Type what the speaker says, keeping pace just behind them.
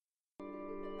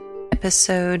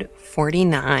Episode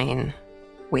 49,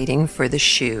 Waiting for the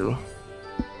Shoe.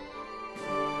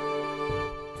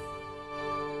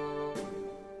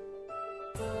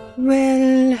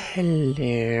 Well,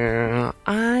 hello.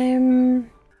 I'm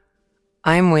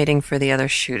waiting for the other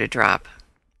shoe to drop.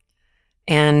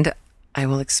 And I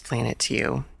will explain it to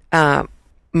you.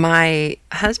 My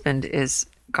husband is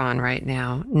gone right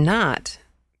now, not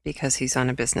because he's on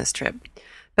a business trip,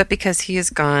 but because he has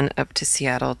gone up to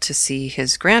Seattle to see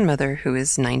his grandmother, who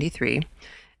is 93,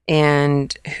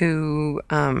 and who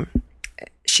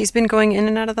she's been going in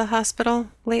and out of the hospital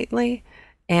lately.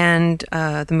 And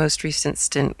the most recent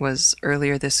stint was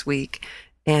earlier this week.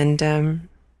 And,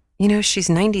 she's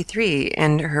 93,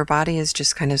 and her body is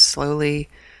just kind of slowly,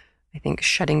 I think,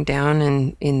 shutting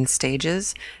down in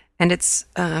stages. And it's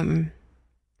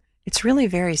really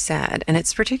very sad. And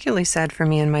it's particularly sad for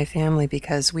me and my family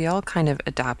because we all kind of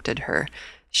adopted her.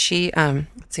 She, I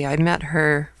met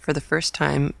her for the first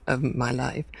time of my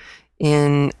life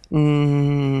in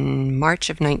March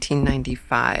of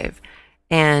 1995.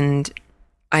 And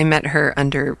I met her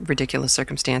under ridiculous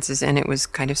circumstances, and it was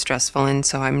kind of stressful. And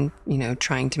so I'm,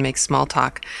 trying to make small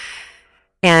talk.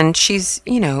 And she's,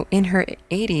 in her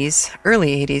 80s,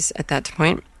 early 80s at that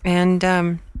point.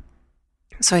 And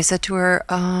so I said to her,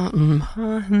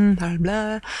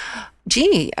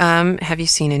 gee, have you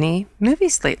seen any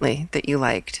movies lately that you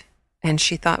liked? And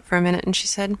she thought for a minute and she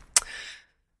said,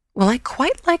 well, I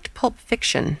quite liked Pulp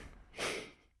Fiction.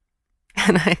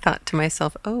 And I thought to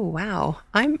myself, oh, wow,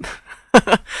 I'm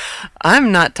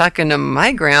not talking to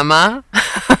my grandma.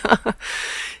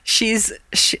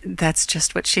 That's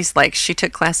just what she's like. She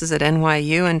took classes at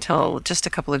NYU until just a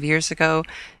couple of years ago.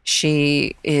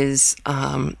 She's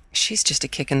just a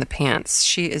kick in the pants.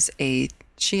 She is a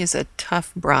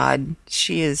tough broad.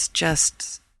 She is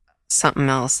just something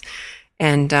else.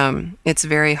 And it's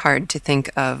very hard to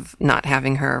think of not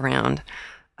having her around.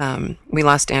 We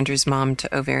lost Andrew's mom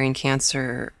to ovarian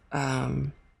cancer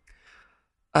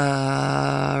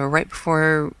right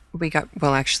before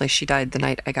actually she died the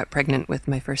night I got pregnant with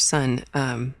my first son.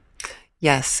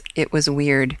 Yes, it was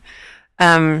weird.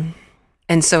 And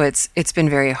so it's been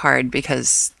very hard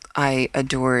because I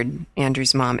adored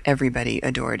Andrew's mom. Everybody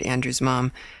adored Andrew's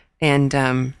mom.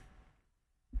 And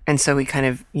so we kind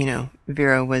of,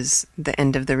 Vera was the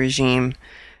end of the regime.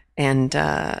 And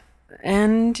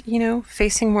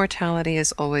facing mortality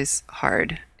is always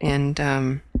hard.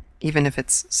 And, even if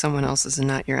it's someone else's and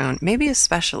not your own, maybe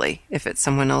especially if it's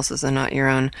someone else's and not your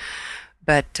own.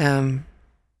 But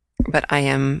I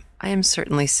am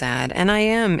certainly sad, and I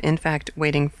am, in fact,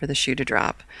 waiting for the shoe to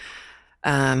drop.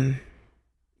 Life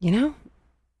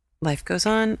goes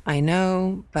on, I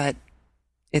know, but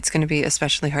it's going to be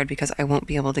especially hard because I won't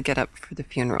be able to get up for the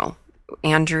funeral.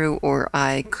 Andrew or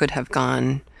I could have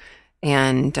gone,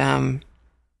 and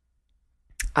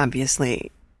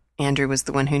obviously Andrew was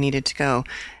the one who needed to go,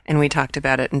 and we talked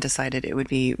about it and decided it would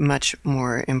be much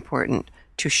more important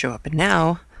to show up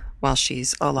now while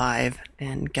she's alive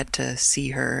and get to see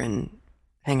her and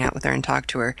hang out with her and talk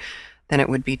to her than it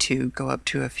would be to go up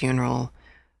to a funeral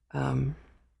in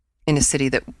a city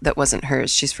that wasn't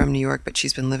hers. She's from New York, but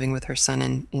she's been living with her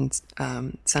son and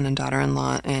son and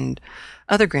daughter-in-law and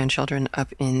other grandchildren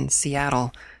up in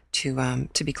Seattle to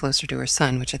be closer to her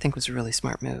son, which I think was a really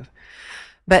smart move.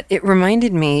 But it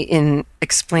reminded me in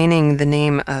explaining the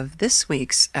name of this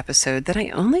week's episode that I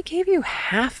only gave you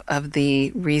half of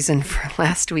the reason for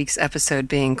last week's episode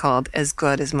being called As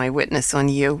Good as My Witness on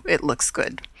You. It looks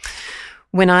good.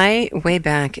 When way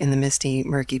back in the misty,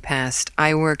 murky past,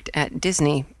 I worked at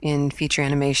Disney in feature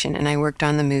animation, and I worked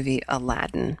on the movie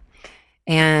Aladdin.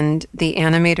 And the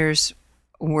animators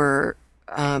were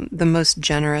the most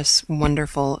generous,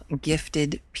 wonderful,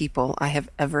 gifted people I have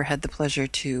ever had the pleasure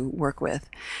to work with.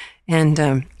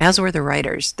 And as were the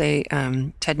writers. They,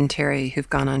 Ted and Terry, who've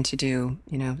gone on to do,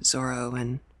 Zorro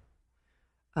and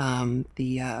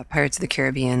the Pirates of the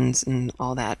Caribbean and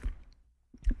all that.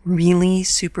 Really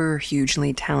super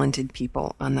hugely talented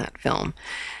people on that film.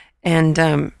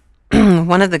 And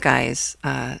one of the guys,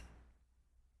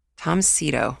 Tom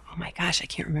Cito. Oh my gosh, I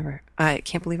can't remember. I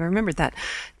can't believe I remembered that.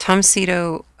 Tom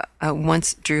Cito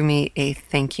once drew me a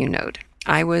thank you note.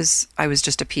 I was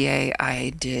just a PA.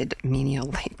 I did menial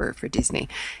labor for Disney.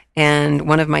 And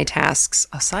one of my tasks,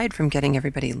 aside from getting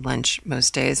everybody lunch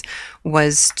most days,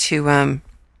 was to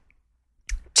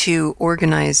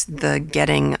organize the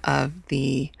getting of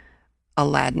the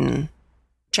Aladdin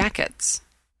jackets.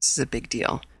 This is a big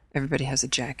deal. Everybody has a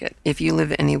jacket. If you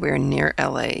live anywhere near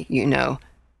LA,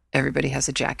 everybody has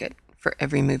a jacket for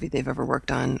every movie they've ever worked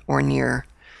on or near,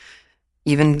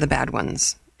 even the bad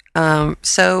ones.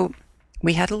 So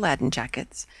we had Aladdin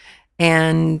jackets,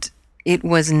 And it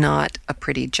was not a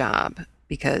pretty job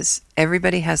because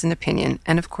everybody has an opinion.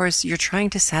 And of course, you're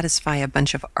trying to satisfy a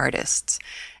bunch of artists.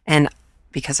 And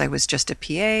because I was just a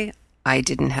PA, I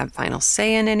didn't have final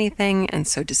say in anything. And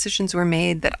so decisions were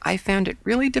made that I found it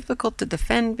really difficult to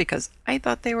defend because I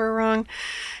thought they were wrong.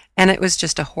 And it was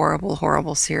just a horrible,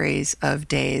 horrible series of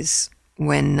days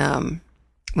when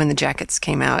the jackets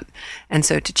came out. And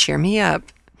so to cheer me up,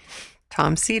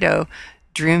 Tom Cito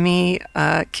drew me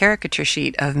a caricature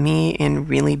sheet of me in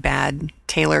really bad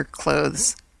tailor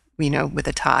clothes, with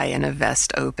a tie and a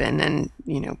vest open and,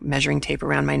 measuring tape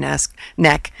around my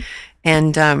neck.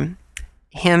 And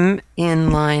him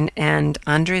in line and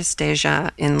Andres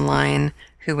Deja in line,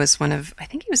 who was I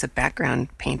think he was a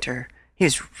background painter. He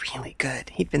was really good.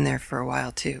 He'd been there for a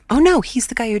while too. Oh no, he's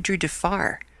the guy who drew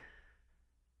Jafar.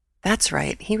 That's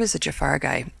right. He was a Jafar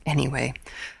guy. Anyway,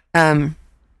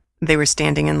 they were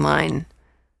standing in line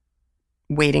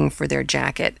waiting for their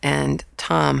jacket, and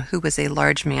Tom, who was a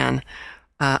large man,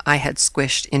 I had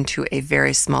squished into a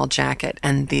very small jacket,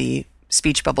 and the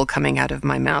speech bubble coming out of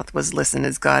my mouth was, "Listen,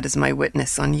 as God is my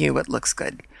witness, on you it looks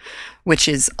good," which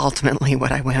is ultimately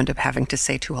what I wound up having to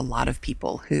say to a lot of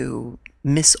people who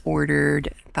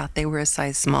misordered, thought they were a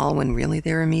size small when really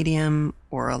they were a medium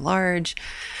or a large.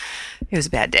 It was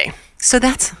a bad day. So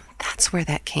that's where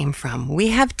that came from. We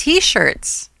have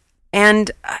t-shirts.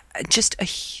 And just a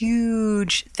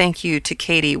huge thank you to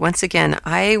Katie. Once again,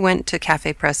 I went to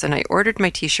Cafe Press and I ordered my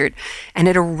t-shirt and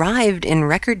it arrived in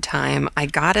record time. I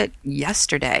got it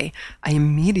yesterday. I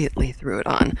immediately threw it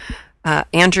on.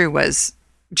 Andrew was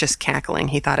just cackling.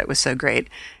 He thought it was so great.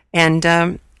 And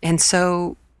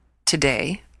so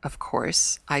today, of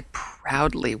course, I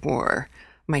proudly wore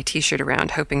my t-shirt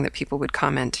around, hoping that people would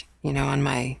comment, on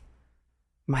my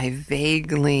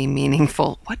vaguely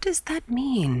meaningful, what does that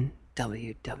mean?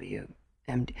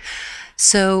 WWMD.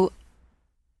 So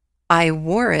I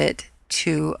wore it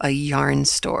to a yarn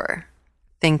store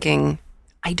thinking,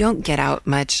 I don't get out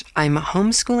much. I'm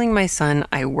homeschooling my son.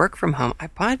 I work from home. I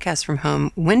podcast from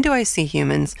home. When do I see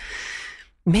humans?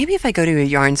 Maybe if I go to a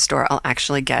yarn store, I'll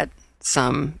actually get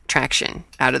some traction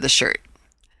out of the shirt.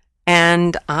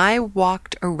 And I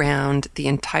walked around the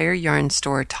entire yarn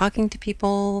store talking to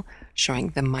people, showing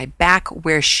them my back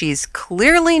where she's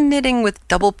clearly knitting with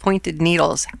double-pointed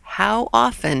needles. How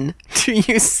often do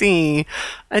you see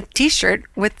a t-shirt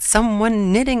with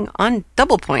someone knitting on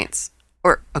double points?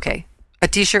 Or, okay, a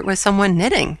t-shirt with someone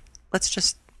knitting. Let's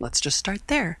just start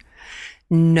there.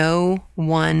 No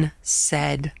one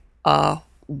said a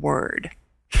word.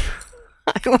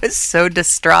 I was so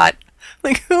distraught.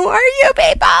 Like, who are you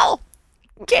people?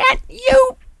 Can't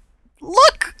you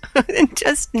look and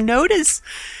just notice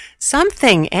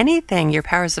something, anything? Your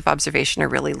powers of observation are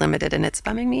really limited, and it's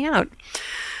bumming me out.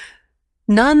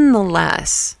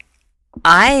 Nonetheless,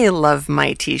 I love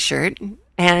my t-shirt,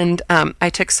 and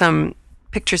I took some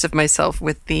pictures of myself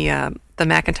with the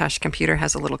Macintosh computer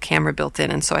has a little camera built in,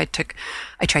 and so I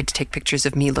tried to take pictures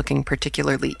of me looking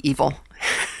particularly evil.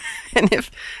 And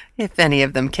if any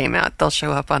of them came out, they'll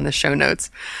show up on the show notes.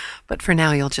 But for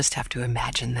now, you'll just have to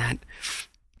imagine that.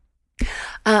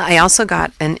 I also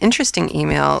got an interesting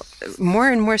email. More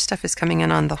and more stuff is coming in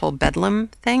on the whole Bedlam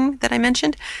thing that I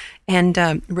mentioned. And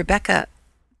Rebecca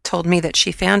told me that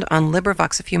she found on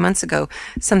LibriVox a few months ago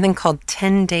something called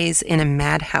 10 Days in a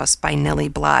Madhouse by Nellie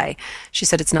Bly. She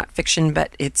said it's not fiction,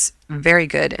 but it's very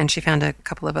good. And she found a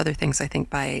couple of other things, I think,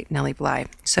 by Nellie Bly.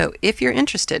 So if you're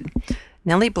interested,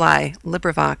 Nellie Bly,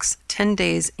 LibriVox, 10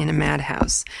 Days in a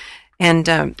Madhouse. And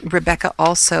Rebecca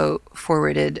also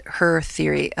forwarded her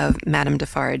theory of Madame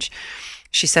Defarge.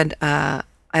 She said,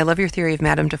 I love your theory of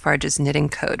Madame Defarge's knitting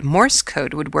code. Morse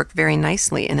code would work very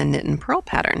nicely in a knit and purl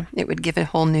pattern. It would give a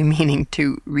whole new meaning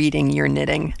to reading your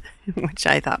knitting, which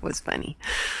I thought was funny.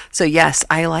 So yes,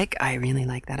 I really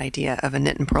like that idea of a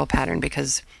knit and purl pattern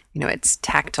because, it's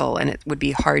tactile and it would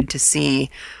be hard to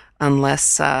see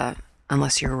unless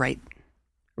you're right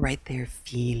there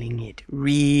feeling it,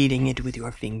 reading it with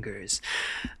your fingers.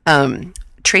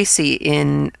 Tracy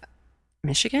in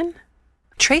Michigan?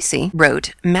 Tracy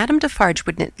wrote, Madame Defarge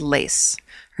would knit lace,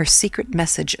 her secret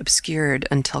message obscured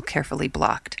until carefully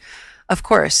blocked. Of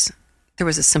course, there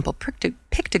was a simple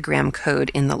pictogram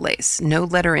code in the lace. No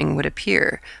lettering would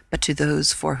appear, but to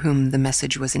those for whom the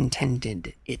message was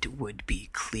intended, it would be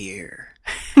clear.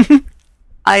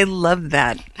 I love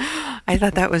that. I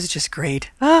thought that was just great.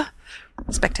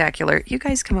 Spectacular. You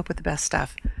guys come up with the best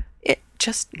stuff. It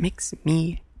just makes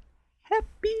me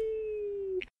happy.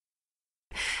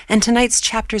 And tonight's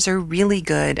chapters are really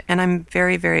good, and I'm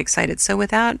very, very excited. So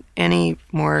without any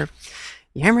more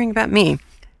yammering about me,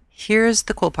 here's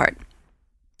the cool part.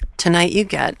 Tonight you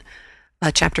get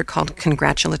a chapter called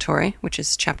Congratulatory, which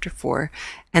is chapter 4,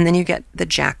 and then you get the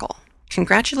Jackal.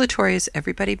 Congratulatory is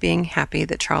everybody being happy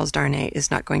that Charles Darnay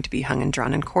is not going to be hung and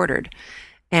drawn and quartered.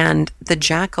 And the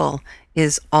Jackal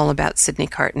is all about Sidney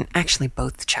Carton. Actually,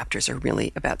 both chapters are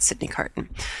really about Sidney Carton.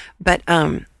 But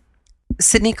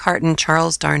Sidney Carton,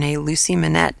 Charles Darnay, Lucy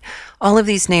Manette, all of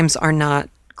these names are not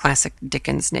classic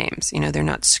Dickens names. They're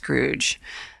not Scrooge.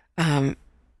 Or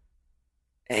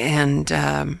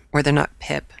they're not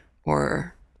Pip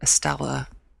or Estella.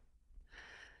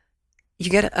 You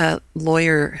get a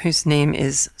lawyer whose name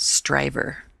is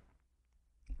Stryver.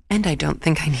 And I don't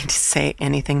think I need to say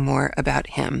anything more about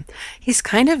him. He's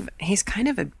kind of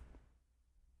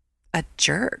a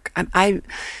jerk.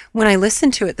 When I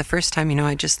listened to it the first time,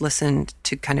 I just listened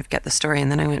to kind of get the story,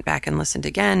 and then I went back and listened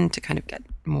again to kind of get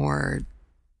more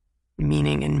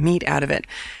meaning and meat out of it.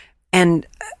 And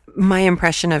my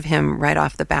impression of him right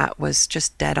off the bat was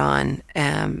just dead on.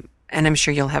 And I'm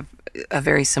sure you'll have a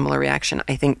very similar reaction.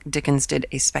 I think Dickens did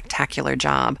a spectacular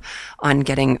job on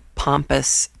getting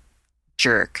pompous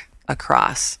jerk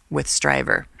across with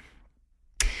Stryver.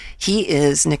 He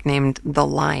is nicknamed the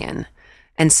Lion,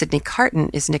 and Sidney Carton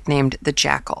is nicknamed the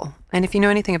Jackal. And if you know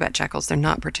anything about jackals, they're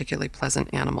not particularly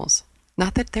pleasant animals.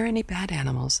 Not that they're any bad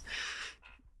animals.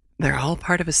 They're all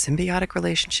part of a symbiotic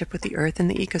relationship with the earth and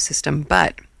the ecosystem,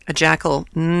 but a jackal,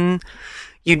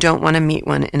 you don't want to meet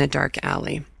one in a dark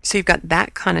alley. So you've got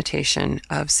that connotation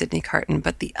of Sidney Carton.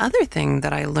 But the other thing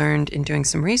that I learned in doing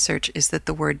some research is that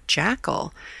the word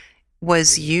jackal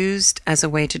was used as a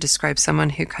way to describe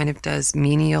someone who kind of does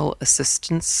menial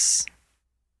assistantship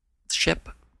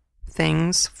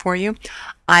things for you.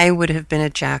 I would have been a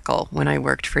jackal when I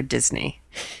worked for Disney.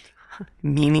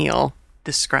 Menial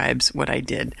describes what I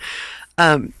did.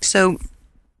 So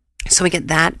we get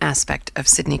that aspect of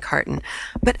Sidney Carton.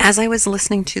 But as I was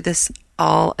listening to this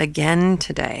all again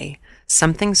today,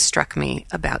 something struck me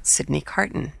about Sidney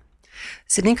Carton.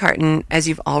 Sidney Carton, as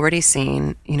you've already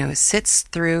seen, sits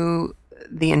through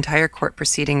the entire court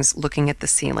proceedings looking at the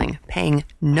ceiling, paying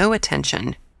no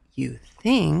attention, you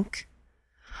think,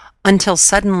 until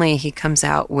suddenly he comes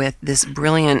out with this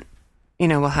brilliant,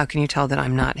 well, how can you tell that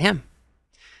I'm not him?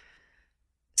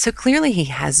 So clearly he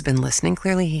has been listening,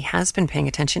 clearly he has been paying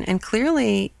attention, and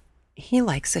clearly he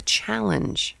likes a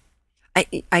challenge.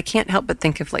 I can't help but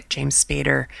think of like James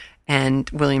Spader and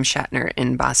William Shatner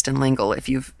in Boston Legal. If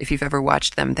you've ever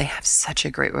watched them, they have such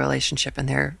a great relationship, and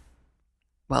they're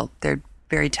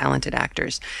very talented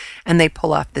actors, and they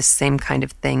pull off this same kind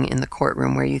of thing in the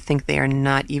courtroom where you think they are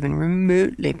not even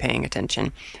remotely paying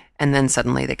attention, and then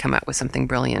suddenly they come out with something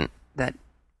brilliant that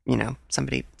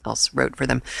somebody else wrote for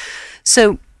them.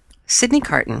 So Sidney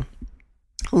Carton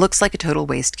looks like a total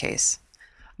waste case,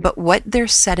 but what they're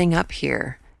setting up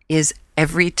here is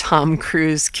every Tom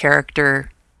Cruise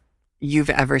character you've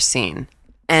ever seen.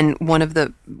 And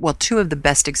two of the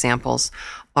best examples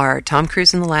are Tom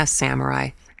Cruise in The Last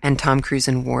Samurai and Tom Cruise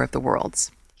in War of the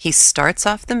Worlds. He starts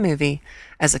off the movie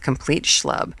as a complete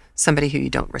schlub, somebody who you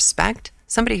don't respect,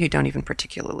 somebody who you don't even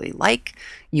particularly like.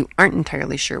 You aren't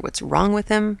entirely sure what's wrong with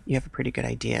him. You have a pretty good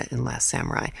idea in Last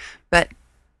Samurai. But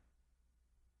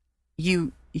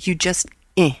you just,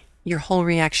 your whole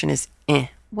reaction is,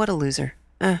 what a loser.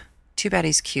 Too bad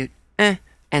he's cute.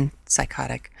 And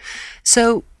psychotic.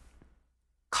 So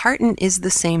Carton is the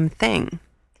same thing.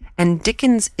 And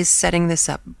Dickens is setting this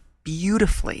up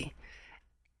beautifully.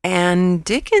 And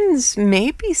Dickens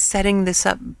may be setting this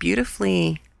up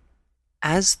beautifully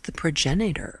as the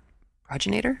progenitor.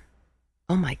 Progenitor?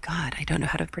 Oh my God, I don't know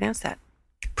how to pronounce that.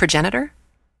 Progenitor?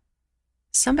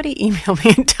 Somebody email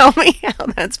me and tell me how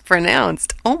that's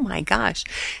pronounced. Oh my gosh.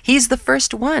 He's the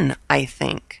first one, I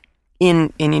think,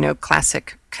 in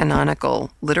classic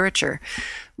canonical literature.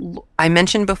 I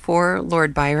mentioned before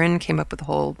Lord Byron came up with the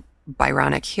whole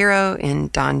Byronic hero in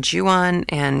Don Juan,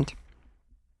 and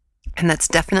that's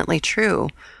definitely true.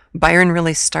 Byron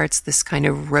really starts this kind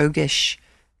of roguish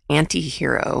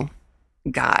anti-hero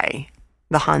guy,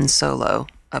 the Han Solo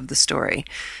of the story.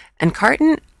 And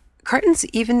Carton's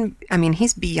even,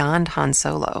 he's beyond Han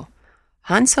Solo.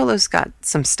 Han Solo's got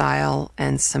some style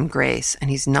and some grace, and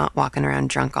he's not walking around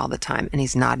drunk all the time, and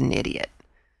he's not an idiot.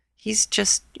 He's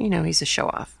just, he's a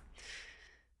show-off.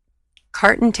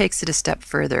 Carton takes it a step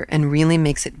further and really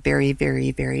makes it very,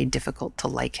 very, very difficult to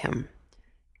like him.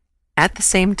 At the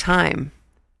same time,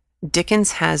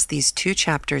 Dickens has these two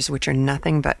chapters which are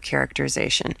nothing but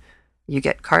characterization. You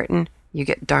get Carton, you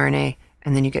get Darnay,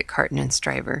 and then you get Carton and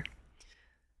Stryver.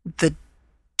 The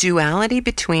duality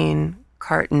between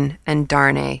Carton and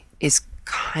Darnay is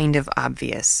kind of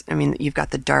obvious. You've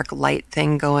got the dark light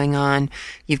thing going on.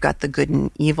 You've got the good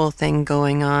and evil thing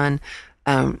going on.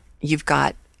 You've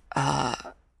got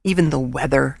even the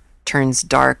weather turns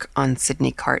dark on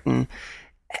Sydney Carton.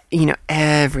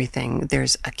 Everything.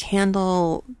 There's a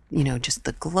candle, just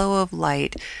the glow of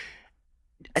light.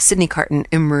 Sydney Carton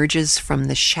emerges from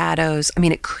the shadows. I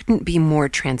mean, it couldn't be more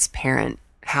transparent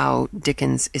how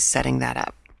Dickens is setting that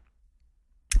up.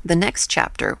 The next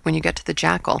chapter, when you get to the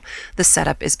Jackal, the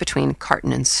setup is between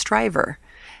Carton and Stryver.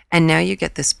 And now you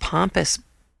get this pompous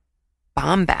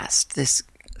bombast, this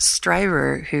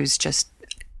Stryver who's just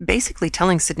basically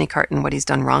telling Sydney Carton what he's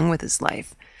done wrong with his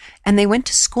life. And they went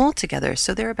to school together,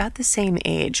 so they're about the same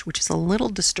age, which is a little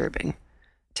disturbing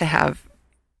to have,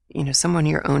 someone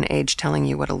your own age telling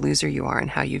you what a loser you are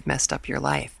and how you've messed up your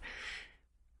life.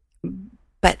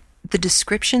 But the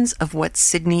descriptions of what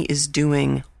Sydney is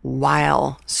doing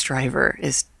while Stryver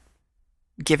is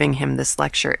giving him this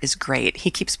lecture is great.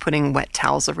 He keeps putting wet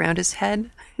towels around his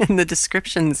head, and the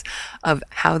descriptions of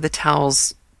how the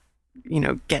towels,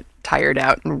 get tired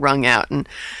out and wrung out, and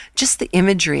just the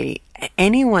imagery.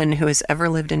 Anyone who has ever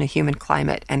lived in a humid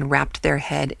climate and wrapped their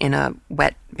head in a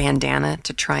wet bandana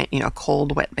to try, a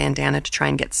cold wet bandana to try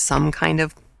and get some kind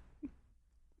of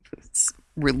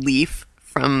relief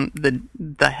from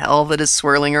the hell that is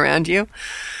swirling around you.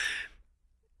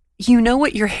 You know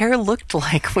what your hair looked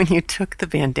like when you took the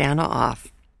bandana off.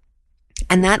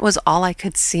 And that was all I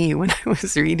could see when I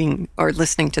was reading or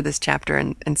listening to this chapter,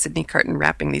 and Sydney Carton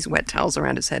wrapping these wet towels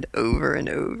around his head over and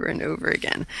over and over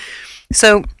again.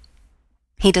 So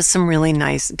Dickens does some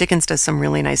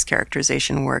really nice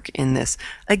characterization work in this.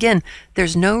 Again,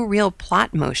 there's no real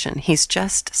plot motion. He's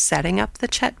just setting up the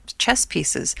chess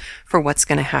pieces for what's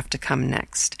going to have to come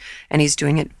next. And he's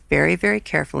doing it very, very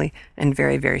carefully and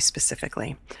very, very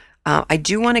specifically. I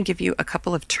do want to give you a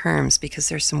couple of terms because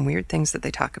there's some weird things that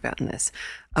they talk about in this.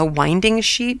 A winding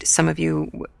sheet, some of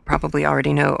you probably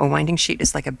already know, a winding sheet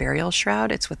is like a burial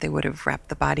shroud. It's what they would have wrapped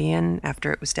the body in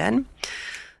after it was dead.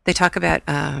 They talk about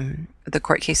the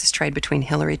court cases tried between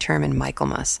Hilary Term and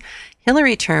Michaelmas.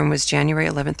 Hilary Term was January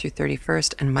 11th through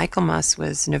 31st, and Michaelmas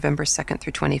was November 2nd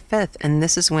through 25th, and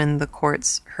this is when the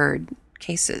courts heard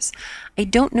cases. I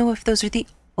don't know if those are the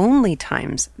only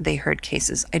times they heard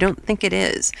cases. I don't think it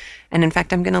is. And in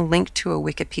fact, I'm going to link to a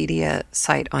Wikipedia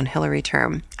site on Hilary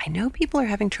Term. I know people are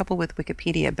having trouble with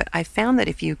Wikipedia, but I found that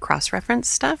if you cross-reference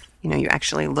stuff, you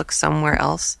actually look somewhere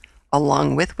else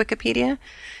along with Wikipedia,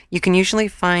 you can usually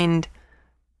find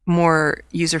more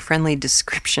user-friendly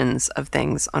descriptions of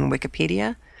things on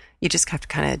Wikipedia. You just have to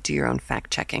kind of do your own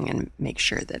fact-checking and make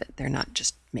sure that they're not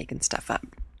just making stuff up.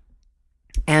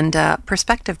 And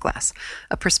perspective glass.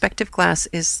 A perspective glass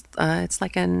is, it's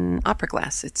like an opera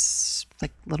glass. It's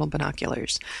like little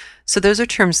binoculars. So those are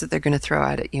terms that they're going to throw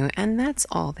out at you, and that's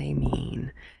all they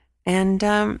mean. And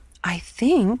I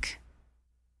think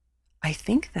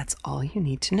that's all you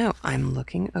need to know. I'm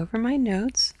looking over my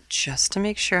notes just to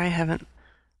make sure I haven't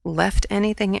left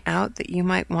anything out that you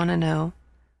might want to know.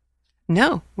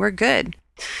 No, we're good.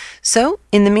 So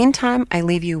in the meantime, I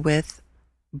leave you with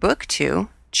Book 2,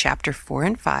 Chapter 4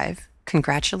 and 5,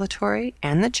 Congratulatory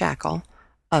and the Jackal,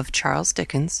 of Charles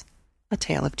Dickens, A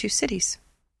Tale of Two Cities.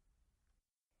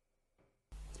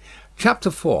 Chapter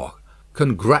 4,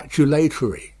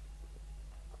 Congratulatory.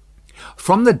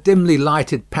 From the dimly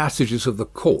lighted passages of the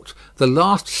court, the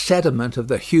last sediment of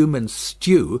the human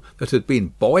stew that had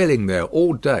been boiling there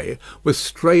all day was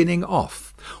straining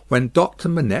off, when Dr.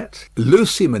 Manette,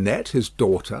 Lucy Manette, his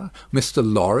daughter, Mr.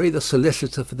 Lorry, the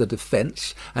solicitor for the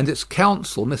defence, and its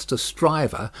counsel, Mr.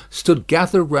 Stryver, stood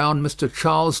gathered round Mr.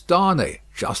 Charles Darnay,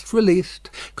 just released,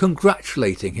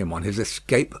 congratulating him on his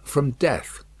escape from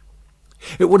death.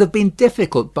 It would have been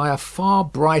difficult by a far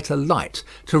brighter light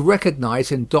to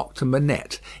recognise in Dr.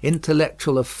 Manette,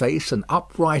 intellectual of face and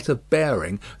upright of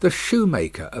bearing, the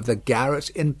shoemaker of the garret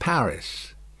in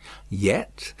Paris.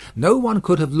 Yet no one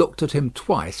could have looked at him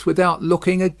twice without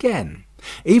looking again,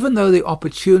 even though the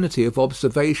opportunity of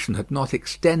observation had not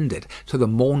extended to the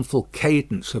mournful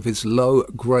cadence of his low,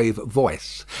 grave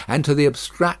voice, and to the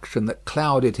abstraction that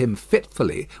clouded him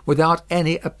fitfully without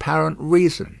any apparent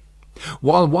reason.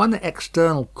 While one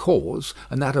external cause,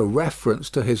 and that a reference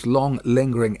to his long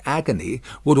lingering agony,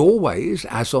 would always,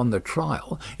 as on the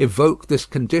trial, evoke this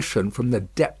condition from the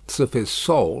depths of his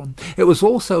soul, it was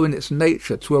also in its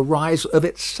nature to arise of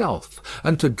itself,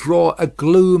 and to draw a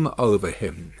gloom over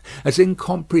him, as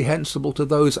incomprehensible to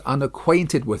those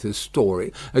unacquainted with his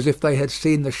story as if they had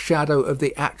seen the shadow of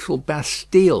the actual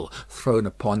Bastille thrown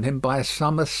upon him by a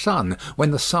summer sun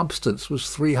when the substance was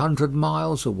 300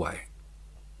 miles away.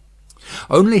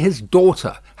 Only his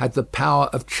daughter had the power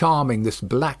of charming this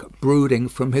black brooding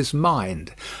from his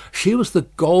mind. She was the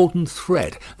golden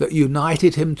thread that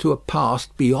united him to a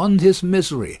past beyond his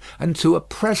misery, and to a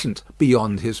present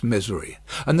beyond his misery.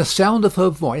 And the sound of her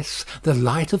voice, the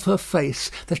light of her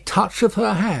face, the touch of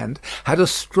her hand, had a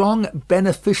strong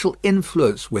beneficial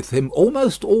influence with him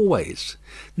almost always.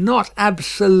 Not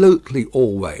absolutely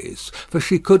always, for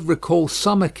she could recall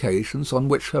some occasions on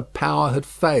which her power had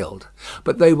failed,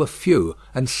 but they were few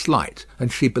and slight,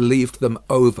 and she believed them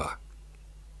over.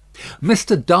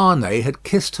 Mr. Darnay had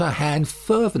kissed her hand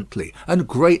fervently and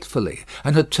gratefully,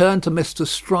 and had turned to Mr.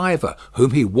 Stryver,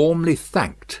 whom he warmly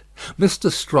thanked.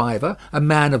 Mr. Stryver, a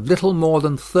man of little more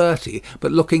than 30,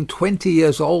 but looking 20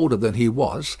 years older than he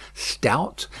was,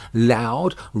 stout,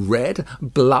 loud, red,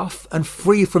 bluff, and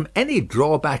free from any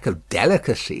drawback of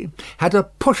delicacy, had a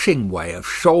pushing way of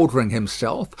shouldering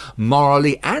himself,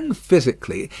 morally and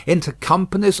physically, into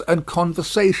companies and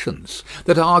conversations,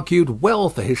 that argued well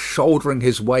for his shouldering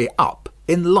his way up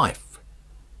in life.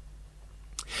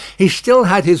 He still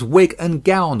had his wig and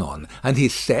gown on, and he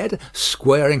said,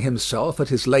 squaring himself at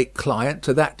his late client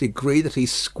to that degree that he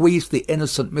squeezed the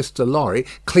innocent Mr. Lorry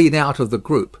clean out of the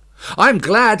group, "I'm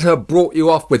glad to have brought you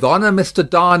off with honour, Mr.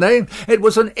 Darnay. It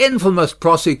was an infamous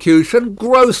prosecution,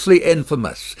 grossly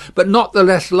infamous, but not the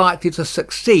less likely to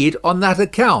succeed on that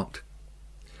account.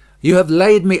 You have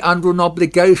laid me under an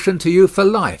obligation to you for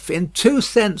life, in 2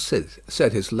 senses,"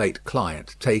 said his late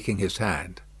client, taking his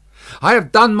hand. "I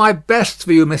have done my best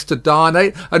for you, Mr.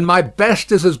 Darnay, and my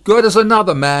best is as good as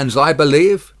another man's, I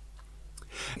believe."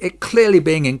 It clearly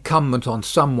being incumbent on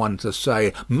some one to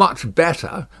say "much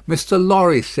better," Mr.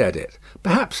 Lorry said it,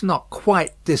 perhaps not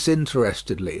quite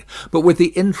disinterestedly, but with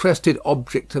the interested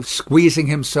object of squeezing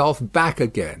himself back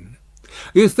again.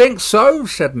 "You think so?"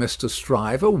 said Mr.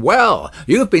 Stryver. "Well,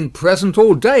 you've been present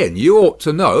all day, and you ought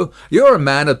to know. You're a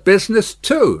man of business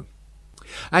too."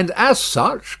 "And as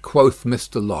such," quoth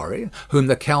Mr. Lorry, whom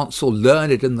the counsel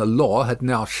learned in the law had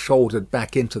now shouldered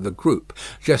back into the group,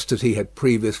 just as he had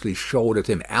previously shouldered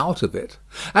him out of it,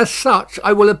 "as such,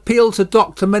 I will appeal to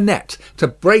Dr. Manette to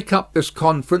break up this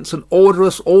conference and order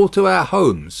us all to our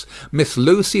homes. Miss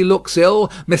Lucy looks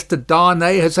ill. Mr.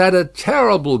 Darnay has had a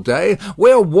terrible day.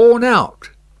 We're worn out."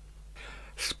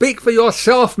 "Speak for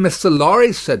yourself, Mr.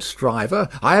 Lorry," said Stryver.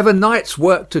 "I have a night's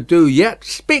work to do yet.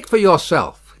 Speak for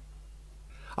yourself."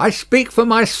 "I speak for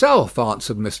myself,"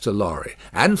 answered Mr. Lorry,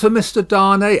 "and for Mr.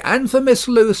 Darnay, and for Miss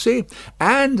Lucy,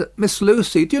 and, Miss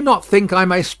Lucy, do you not think I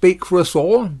may speak for us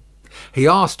all?" He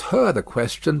asked her the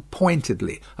question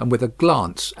pointedly, and with a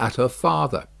glance at her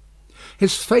father.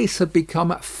 His face had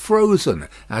become frozen,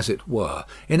 as it were,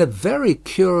 in a very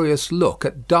curious look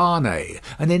at Darnay,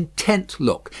 an intent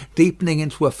look, deepening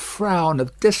into a frown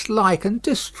of dislike and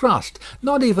distrust,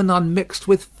 not even unmixed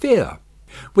with fear.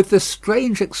 With this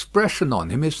strange expression on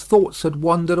him, his thoughts had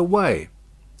wandered away.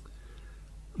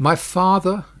 "My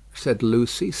father," said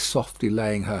Lucy, softly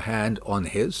laying her hand on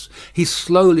his. He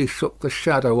slowly shook the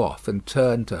shadow off and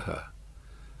turned to her.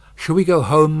 "Shall we go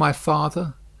home, my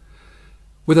father?"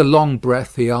 With a long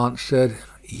breath he answered,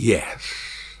 "Yes."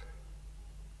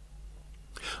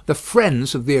 The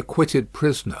friends of the acquitted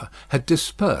prisoner had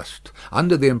dispersed,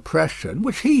 under the impression,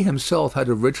 which he himself had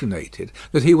originated,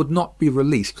 that he would not be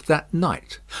released that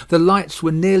night. The lights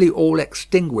were nearly all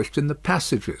extinguished in the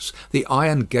passages, the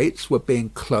iron gates were being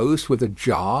closed with a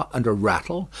jar and a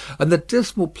rattle, and the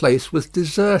dismal place was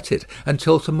deserted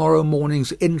until to-morrow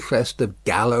morning's interest of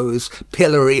gallows,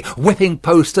 pillory, whipping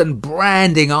post, and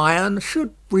branding iron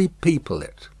should repeople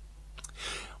it.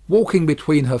 Walking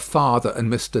between her father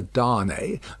and Mr.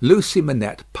 Darnay, Lucy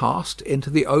Manette passed into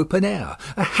the open air.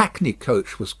 A hackney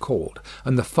coach was called,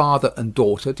 and the father and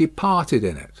daughter departed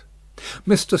in it.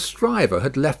 Mr. Stryver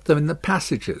had left them in the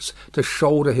passages to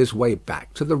shoulder his way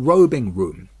back to the robing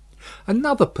room.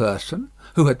 Another person,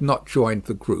 who had not joined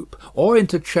the group, or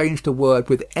interchanged a word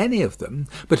with any of them,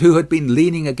 but who had been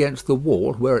leaning against the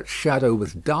wall where its shadow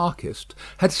was darkest,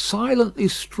 had silently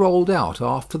strolled out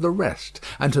after the rest,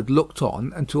 and had looked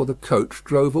on until the coach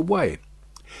drove away.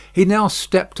 He now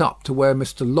stepped up to where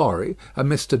Mr. Lorry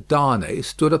and Mr. Darnay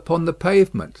stood upon the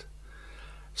pavement.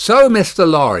 "So, Mr.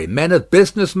 Lorry, men of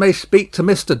business may speak to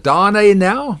Mr. Darnay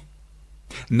now?"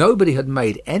 Nobody had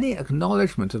made any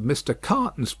acknowledgment of Mr.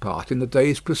 Carton's part in the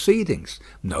day's proceedings.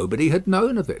 Nobody had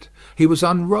known of it. He was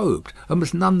unrobed, and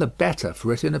was none the better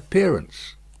for it in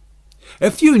appearance.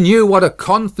 "If you knew what a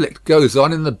conflict goes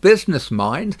on in the business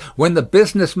mind, when the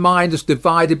business mind is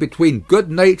divided between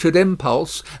good-natured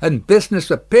impulse and business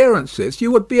appearances,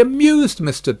 you would be amused,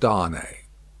 Mr. Darnay."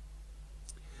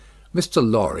 Mr.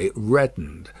 Lorry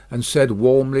reddened, and said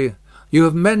warmly, You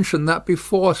have mentioned that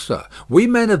before, sir. We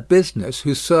men of business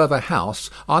who serve a house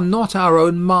are not our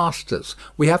own masters.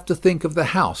 We have to think of the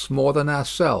house more than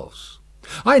ourselves.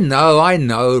 I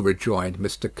know, rejoined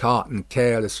Mr. Carton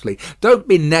carelessly. Don't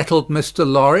be nettled, Mr.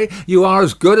 Lorry. You are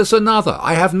as good as another,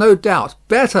 I have no doubt.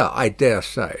 Better, I dare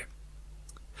say.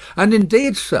 And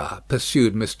indeed, sir,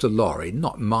 pursued Mr. Lorry,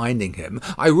 not minding him,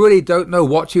 I really don't know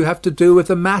what you have to do with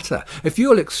the matter. If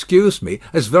you'll excuse me,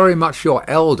 as very much your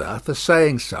elder, for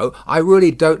saying so, I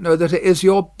really don't know that it is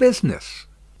your business.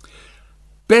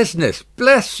 Business!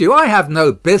 Bless you, I have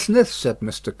no business, said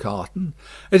Mr. Carton.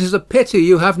 It is a pity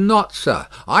you have not, sir.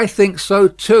 I think so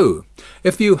too.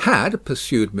 If you had,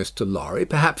 pursued Mr. Lorry,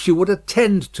 perhaps you would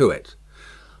attend to it.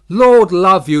 Lord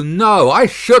love you, no, I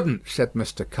shouldn't, said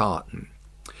Mr. Carton.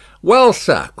 Well,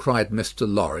 sir, cried Mr.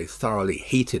 Lorry, thoroughly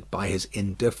heated by his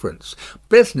indifference,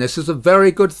 business is a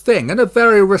very good thing, and a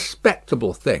very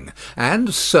respectable thing.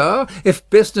 And, sir, if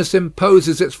business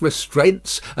imposes its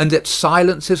restraints, and its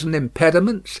silences and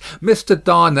impediments, Mr.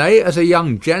 Darnay, as a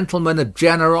young gentleman of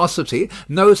generosity,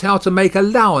 knows how to make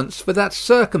allowance for that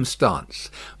circumstance.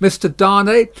 Mr.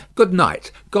 Darnay, good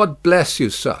night. God bless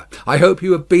you, sir. I hope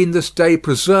you have been this day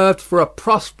preserved for a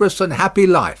prosperous and happy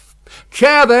life.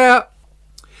 Chair there!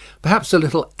 Perhaps a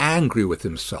little angry with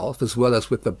himself as well as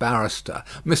with the barrister,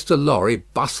 Mr. Lorry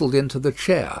bustled into the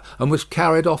chair and was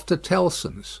carried off to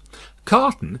Tellson's.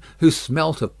 Carton, who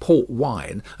smelt of port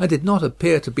wine and did not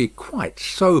appear to be quite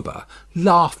sober,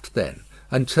 laughed then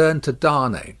and turned to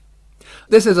Darnay.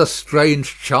 This is a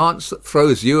strange chance that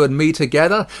throws you and me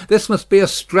together. This must be a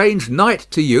strange night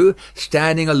to you,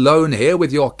 standing alone here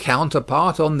with your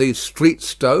counterpart on these street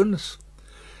stones.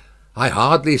 I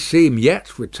hardly seem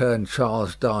yet, returned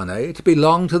Charles Darnay, to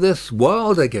belong to this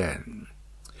world again.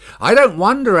 I don't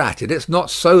wonder at it. It's not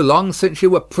so long since you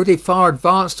were pretty far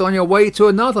advanced on your way to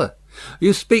another.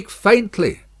 You speak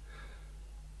faintly.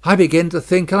 I begin to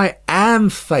think I am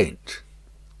faint.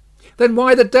 Then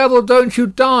why the devil don't you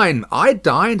dine? I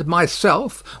dined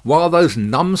myself, while those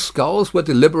numbskulls were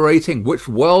deliberating which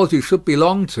world you should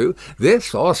belong to,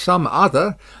 this or some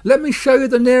other. Let me show you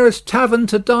the nearest tavern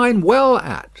to dine well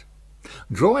at.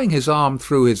 Drawing his arm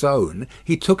through his own,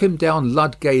 he took him down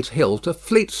Ludgate Hill to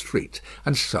Fleet Street,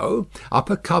 and so up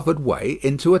a covered way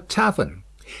into a tavern.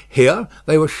 Here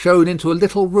they were shown into a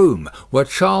little room, where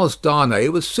Charles Darnay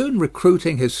was soon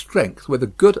recruiting his strength with a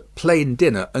good plain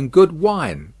dinner and good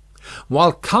wine,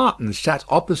 while Carton sat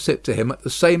opposite to him at the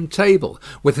same table,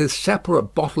 with his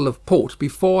separate bottle of port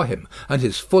before him, and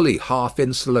his fully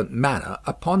half-insolent manner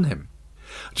upon him.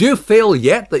 Do you feel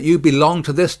yet that you belong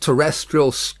to this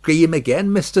terrestrial scheme again,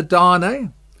 Mr.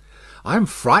 Darnay? I am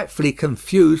frightfully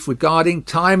confused regarding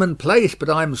time and place, but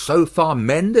I am so far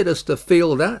mended as to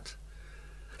feel that.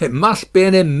 It must be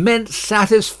an immense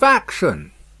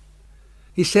satisfaction.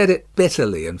 He said it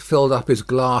bitterly and filled up his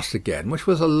glass again, which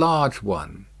was a large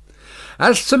one.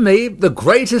 As to me, the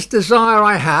greatest desire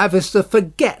I have is to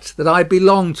forget that I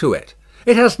belong to it.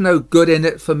 It has no good in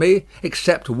it for me,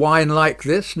 except wine like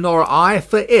this, nor I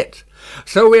for it.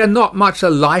 So we are not much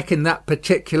alike in that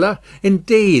particular.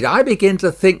 Indeed, I begin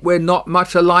to think we're not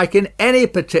much alike in any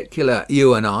particular,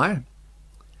 you and I.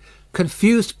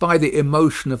 Confused by the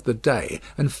emotion of the day,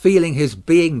 and feeling his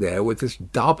being there with this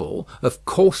double of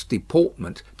coarse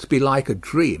deportment to be like a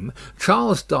dream,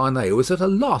 Charles Darnay was at a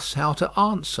loss how to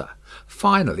answer.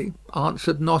 Finally,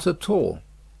 answered not at all.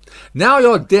 Now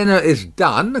your dinner is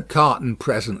done, Carton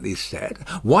presently said.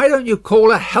 Why don't you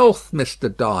call a health,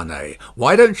 Mr. Darnay?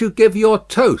 Why don't you give your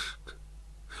toast?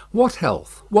 What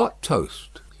health? What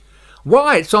toast?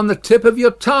 Why, it's on the tip of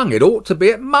your tongue. It ought to be.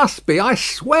 It must be. I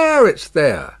swear it's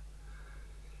there.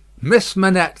 Miss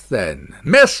Manette, then.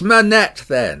 Miss Manette,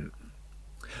 then.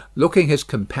 Looking his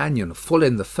companion full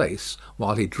in the face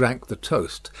while he drank the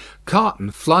toast, Carton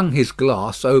flung his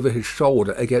glass over his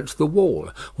shoulder against the wall,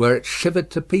 where it shivered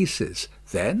to pieces,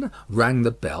 then rang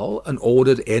the bell and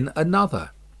ordered in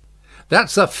another.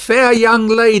 "That's a fair young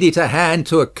lady to hand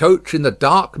to a coach in the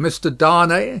dark, Mr.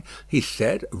 Darnay," he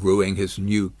said, rueing his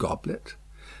new goblet.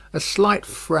 A slight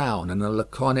frown and a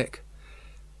laconic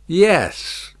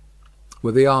 "Yes,"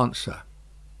 were the answer.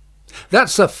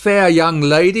 "That's a fair young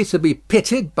lady to be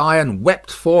pitied by and wept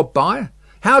for by.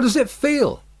 How does it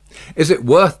feel? Is it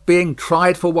worth being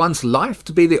tried for one's life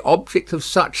to be the object of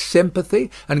such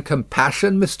sympathy and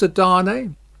compassion, Mr. Darnay?"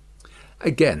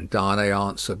 Again Darnay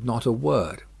answered not a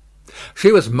word.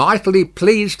 "She was mightily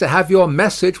pleased to have your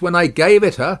message when I gave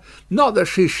it her. Not that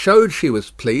she showed she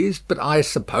was pleased, but I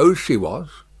suppose she was."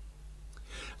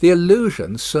 The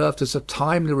allusion served as a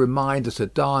timely reminder to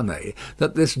Darnay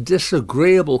that this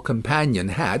disagreeable companion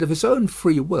had, of his own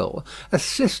free will,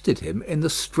 assisted him in the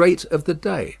strait of the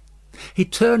day. He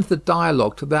turned the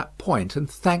dialogue to that point and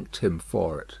thanked him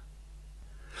for it.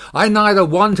 "I neither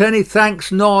want any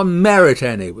thanks nor merit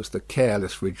any," was the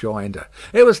careless rejoinder.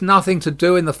 "It was nothing to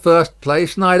do in the first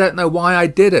place, and I don't know why I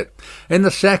did it in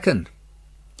the second.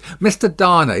 Mr.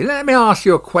 Darnay, let me ask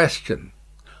you a question."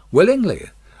 "Willingly,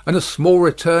 and a small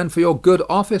return for your good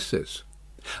offices."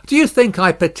 "Do you think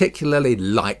I particularly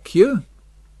like you?"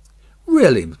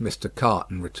 "Really, Mr.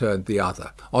 Carton," returned the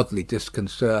other, oddly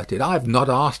disconcerted, "I have not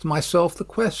asked myself the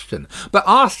question." "But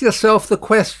ask yourself the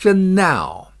question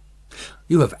now."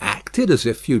 "You have acted as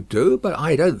if you do, but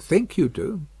I don't think you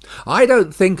do." "I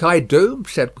don't think I do,"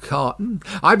 said Carton.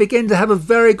 "I begin to have a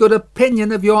very good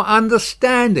opinion of your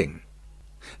understanding."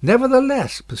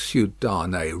 "Nevertheless," pursued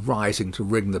Darnay, rising to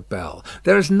ring the bell,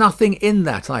 "there is nothing in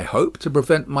that, I hope, to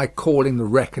prevent my calling the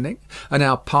reckoning, and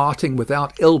our parting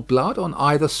without ill blood on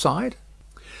either side?"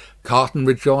 Carton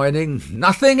rejoining,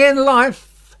 "Nothing in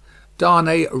life,"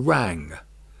 Darnay rang.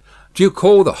 "Do you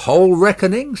call the whole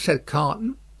reckoning?" said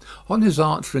Carton. On his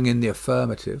answering in the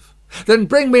affirmative, "Then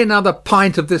bring me another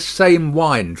pint of this same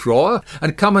wine, drawer,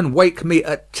 and come and wake me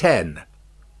at 10.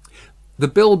 The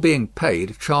bill being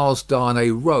paid, Charles Darnay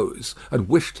rose and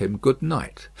wished him good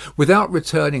night. Without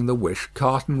returning the wish,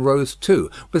 Carton rose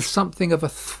too, with something of a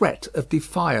threat of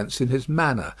defiance in his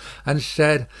manner, and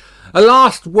said, "A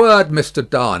last word, Mr.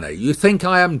 Darnay. You think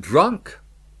I am drunk?"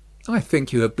 "I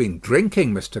think you have been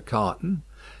drinking, Mr. Carton."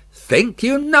 "Think?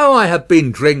 You know I have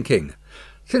been drinking."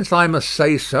 "Since I must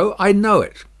say so, I know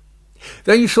it."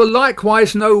 "Then you shall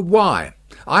likewise know why.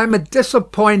 I am a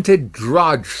disappointed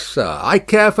drudge, sir. I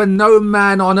care for no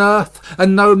man on earth,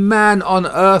 and no man on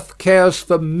earth cares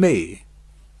for me."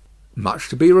 "Much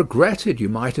to be regretted. You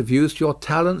might have used your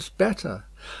talents better."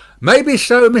 "Maybe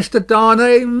so, Mr.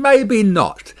 Darnay, maybe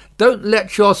not. Don't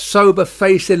let your sober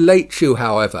face elate you,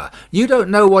 however. You don't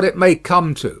know what it may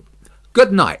come to.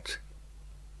 Good night."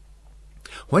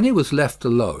 When he was left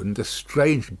alone, the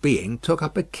strange being took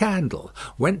up a candle,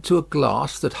 went to a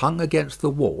glass that hung against the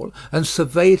wall, and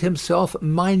surveyed himself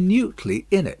minutely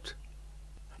in it.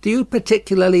 "Do you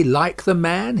particularly like the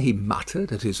man?" he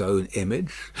muttered at his own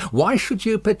image. "Why should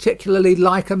you particularly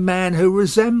like a man who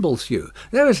resembles you?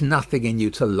 There is nothing in you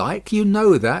to like, you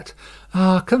know that.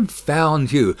 Ah,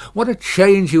 confound you! What a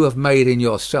change you have made in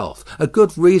yourself! A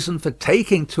good reason for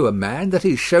taking to a man, that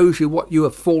he shows you what you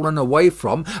have fallen away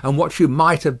from, and what you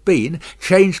might have been.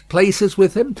 Change places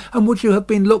with him, and would you have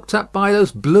been looked at by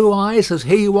those blue eyes as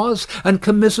he was, and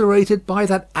commiserated by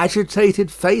that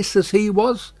agitated face as he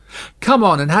was? Come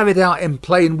on, and have it out in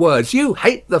plain words. You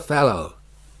hate the fellow."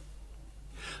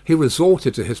 He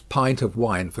resorted to his pint of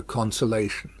wine for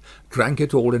consolation, drank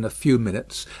it all in a few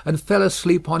minutes, and fell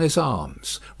asleep on his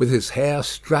arms, with his hair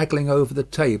straggling over the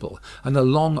table, and a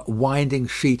long winding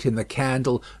sheet in the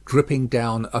candle dripping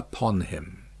down upon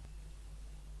him.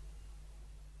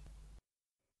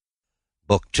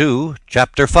 Book 2,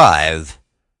 Chapter 5.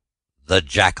 The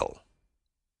Jackal.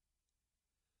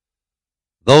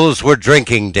 Those were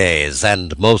drinking days,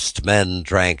 and most men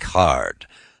drank hard.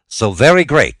 So very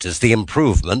great is the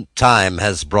improvement time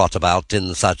has brought about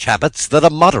in such habits, that a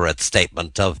moderate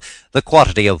statement of the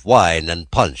quantity of wine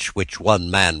and punch which one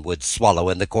man would swallow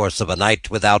in the course of a night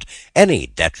without any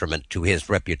detriment to his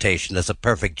reputation as a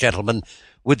perfect gentleman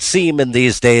would seem in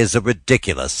these days a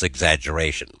ridiculous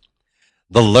exaggeration.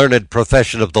 The learned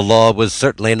profession of the law was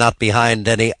certainly not behind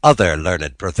any other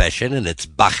learned profession in its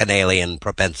bacchanalian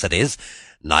propensities.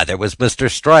 Neither was Mr.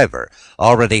 Stryver,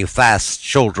 already fast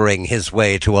shouldering his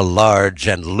way to a large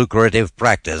and lucrative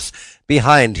practice,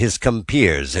 behind his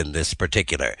compeers in this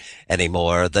particular, any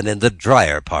more than in the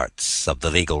drier parts of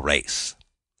the legal race.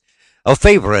 A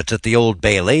favourite at the Old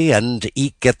Bailey, and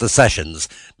eke at the Sessions,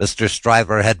 Mr.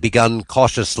 Stryver had begun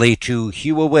cautiously to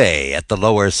hew away at the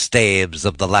lower staves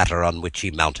of the ladder on which he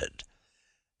mounted.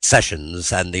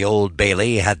 Sessions and the Old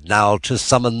Bailey had now to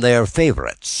summon their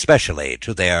favourites, specially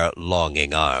to their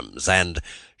longing arms, and,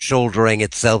 shouldering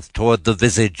itself toward the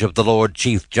visage of the Lord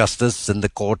Chief Justice in the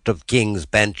Court of King's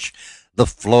Bench, the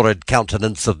florid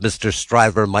countenance of Mr.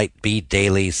 Stryver might be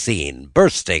daily seen,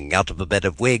 bursting out of a bed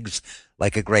of wigs,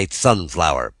 like a great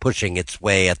sunflower pushing its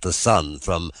way at the sun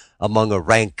from among a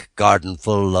rank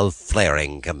gardenful of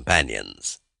flaring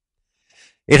companions.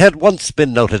 It had once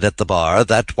been noted at the bar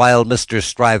that while Mr.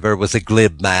 Stryver was a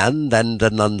glib man, and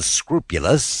an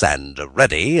unscrupulous, and a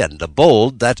ready, and a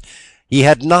bold, that he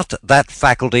had not that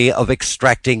faculty of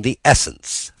extracting the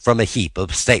essence from a heap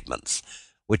of statements,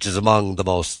 which is among the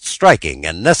most striking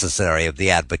and necessary of the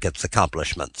advocate's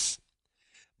accomplishments.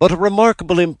 But a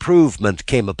remarkable improvement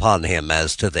came upon him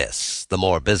as to this. The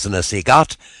more business he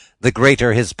got, the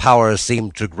greater his power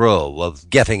seemed to grow of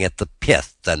getting at the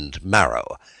pith and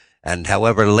marrow, and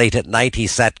however late at night he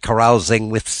sat carousing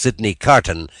with Sydney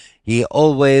Carton, he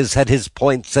always had his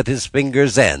points at his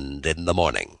fingers' end in the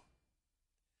morning.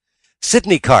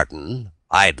 Sydney Carton,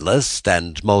 idlest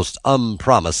and most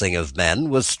unpromising of men,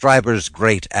 was Stryver's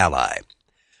great ally.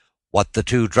 What the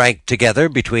two drank together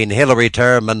between Hilary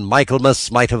Term and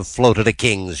Michaelmas might have floated a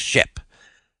king's ship.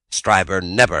 Stryver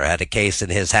never had a case in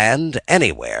his hand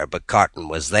anywhere, but Carton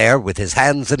was there, with his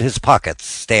hands in his pockets,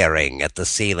 staring at the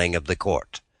ceiling of the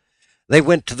court. They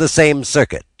went to the same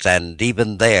circuit, and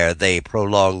even there they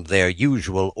prolonged their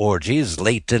usual orgies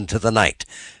late into the night,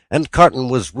 and Carton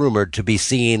was rumoured to be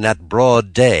seen at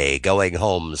broad day going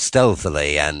home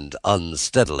stealthily and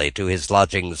unsteadily to his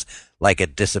lodgings like a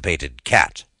dissipated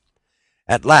cat.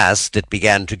 At last it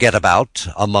began to get about,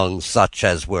 among such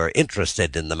as were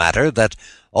interested in the matter, that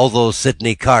although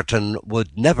Sydney Carton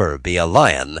would never be a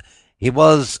lion, he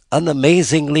was an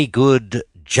amazingly good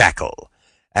jackal,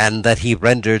 and that he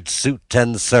rendered suit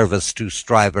and service to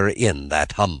Stryver in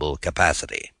that humble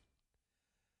capacity.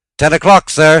 10 o'clock,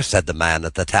 sir, said the man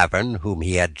at the tavern, whom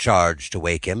he had charged to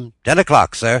wake him. 10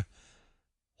 o'clock, sir.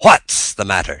 What's the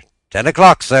matter? 10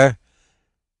 o'clock, sir.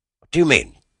 What do you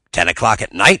mean, 10 o'clock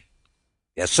at night?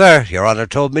 Yes, sir, your honour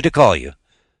told me to call you.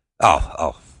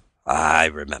 Oh, I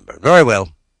remember. Very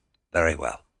well, very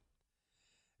well.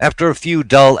 After a few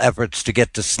dull efforts to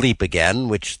get to sleep again,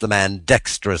 which the man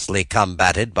dexterously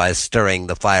combated by stirring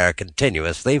the fire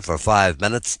continuously for 5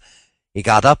 minutes, he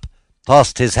got up,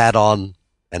 tossed his hat on,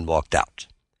 and walked out.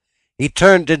 He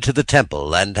turned into the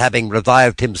Temple, and having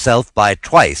revived himself by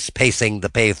twice pacing the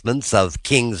pavements of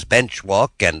King's Bench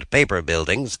Walk and Paper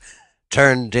Buildings,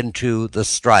 turned into the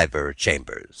Stryver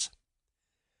chambers.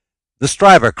 The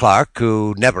Stryver clerk,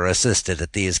 who never assisted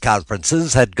at these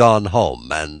conferences, had gone home,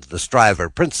 and the Stryver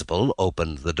principal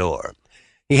opened the door.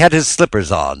 He had his slippers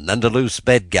on, and a loose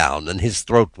bedgown, and his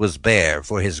throat was bare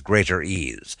for his greater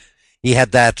ease. He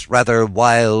had that rather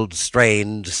wild,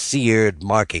 strained, seared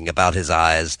marking about his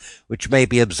eyes, which may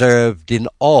be observed in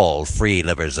all free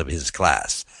livers of his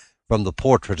class, from the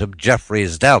portrait of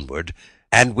Jeffreys downward,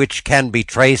 and which can be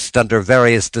traced under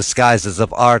various disguises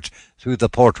of art through the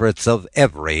portraits of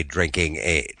every drinking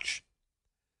age.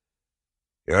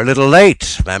 "You're a little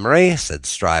late, Memory," said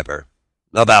Stryver.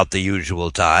 "About the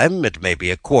usual time. It may be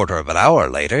a quarter of an hour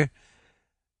later."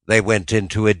 They went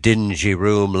into a dingy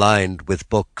room lined with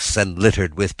books and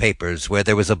littered with papers, where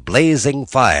there was a blazing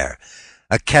fire.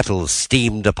 A kettle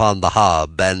steamed upon the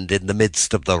hob, and in the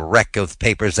midst of the wreck of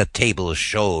papers a table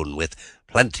shone with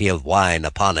plenty of wine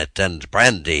upon it, and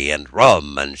brandy, and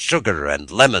rum, and sugar,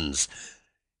 and lemons.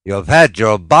 "You have had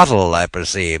your bottle, I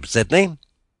perceive, Sydney."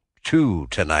 "2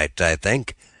 tonight, I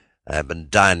think. I have been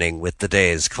dining with the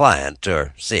day's client,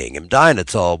 or seeing him dine,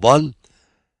 it's all one."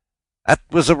 "That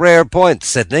was a rare point,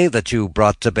 Sydney, that you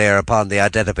brought to bear upon the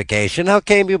identification. How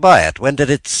came you by it? When did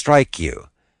it strike you?"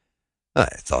 "I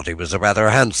thought he was a rather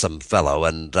handsome fellow,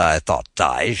 and I thought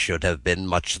I should have been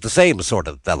much the same sort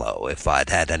of fellow, if I'd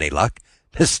had any luck."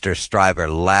 Mr. Stryver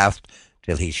laughed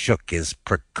till he shook his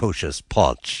precocious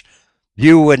paunch.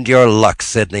 "You and your luck,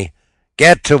 Sydney.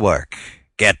 Get to work,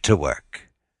 get to work."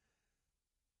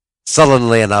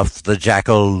 Sullenly enough, the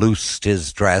jackal loosed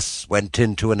his dress, went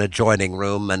into an adjoining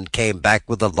room, and came back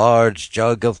with a large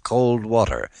jug of cold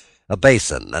water, a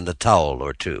basin, and a towel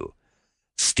or two.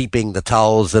 Steeping the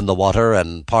towels in the water,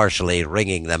 and partially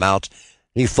wringing them out,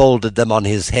 he folded them on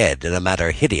his head in a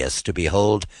manner hideous to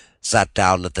behold, sat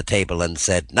down at the table, and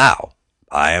said, "Now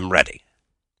I am ready."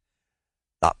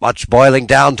 "Not much boiling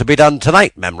down to be done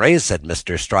tonight, Memory," said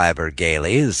Mr. Stryver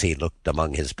gaily, as he looked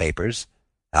among his papers.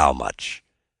 "How much?"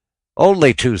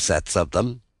 "Only 2 sets of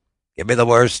them." "Give me the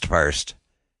worst first."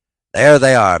 "There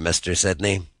they are, Mr.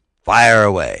 Sidney. Fire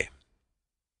away."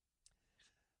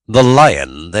 The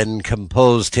lion then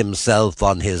composed himself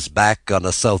on his back on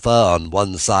a sofa on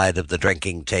one side of the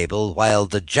drinking table, while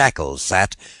the jackal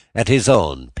sat at his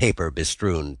own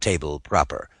paper-bestrewn table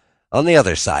proper, on the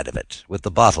other side of it, with the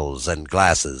bottles and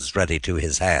glasses ready to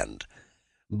his hand.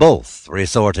 Both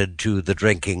resorted to the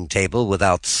drinking table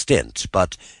without stint,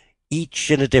 but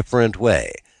each in a different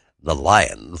way, the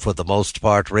lion for the most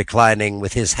part reclining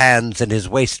with his hands in his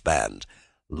waistband,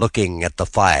 looking at the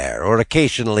fire, or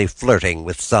occasionally flirting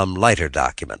with some lighter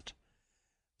document.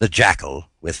 The jackal,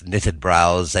 with knitted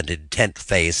brows and intent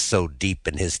face, so deep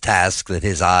in his task that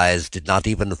his eyes did not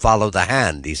even follow the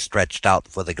hand he stretched out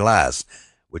for the glass,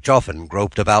 which often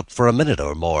groped about for a minute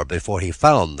or more before he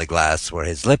found the glass where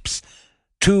his lips.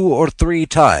 2 or 3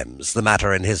 times the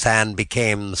matter in his hand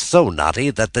became so knotty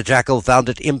that the jackal found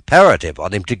it imperative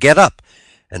on him to get up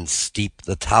and steep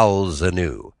the towels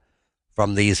anew.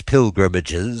 From these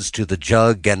pilgrimages to the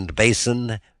jug and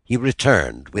basin he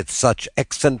returned with such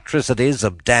eccentricities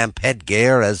of damp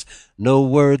headgear as no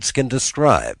words can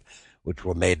describe, which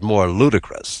were made more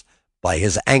ludicrous by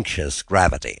his anxious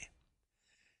gravity.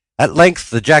 At length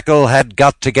the jackal had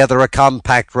got together a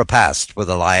compact repast for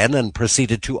the lion, and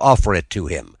proceeded to offer it to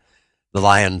him. The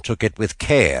lion took it with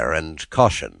care and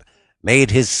caution,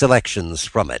 made his selections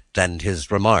from it, and his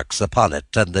remarks upon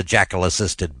it, and the jackal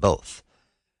assisted both.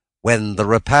 When the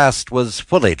repast was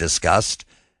fully discussed,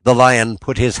 the lion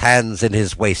put his hands in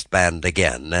his waistband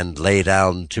again, and lay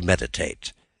down to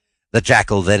meditate. The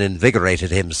jackal then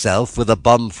invigorated himself with a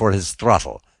bum for his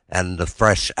throttle, and a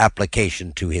fresh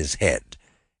application to his head,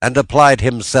 and applied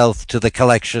himself to the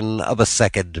collection of a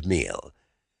second meal.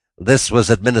 This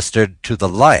was administered to the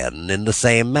lion in the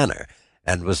same manner,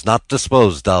 and was not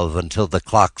disposed of until the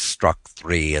clock struck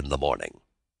 3 in the morning.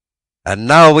 "And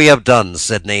now we have done,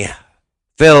 Sidney.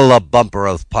 Fill a bumper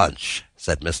of punch,"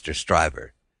 said Mr.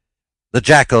 Stryver. The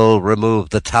jackal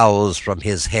removed the towels from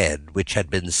his head, which had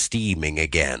been steaming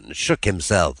again, shook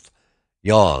himself,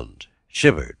 yawned,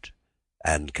 shivered,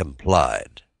 and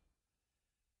complied.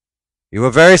 "You were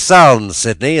very sound,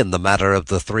 Sidney, in the matter of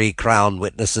the 3 Crown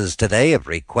witnesses today,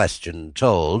 every question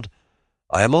told.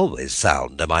 I am always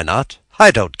sound, am I not?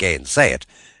 I don't gainsay it,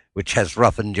 which has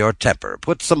roughened your temper.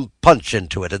 Put some punch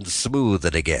into it, and smooth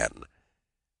it again."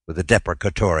 With a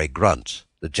deprecatory grunt,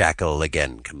 the jackal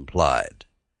again complied.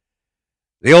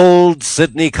 "The old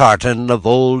Sidney Carton of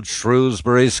old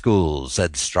Shrewsbury School,"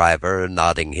 said Stryver,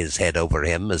 nodding his head over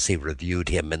him as he reviewed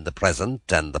him in the present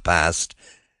and the past.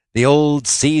 "The old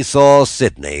seesaw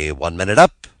Sidney, 1 minute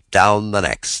up, down the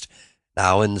next,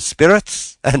 now in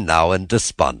spirits, and now in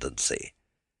despondency."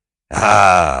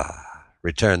 "Ah,"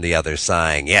 returned the other,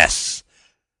 sighing, "yes,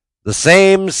 the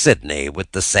same Sidney,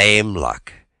 with the same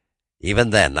luck. Even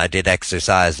then I did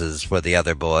exercises for the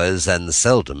other boys, and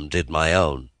seldom did my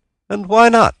own. And why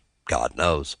not? God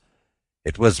knows.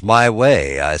 It was my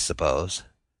way, I suppose."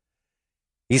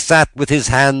 He sat with his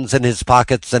hands in his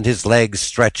pockets and his legs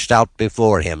stretched out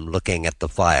before him, looking at the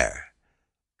fire.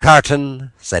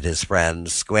 "Carton," said his friend,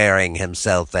 squaring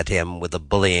himself at him with a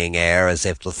bullying air, as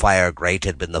if the fire-grate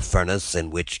had been the furnace in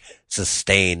which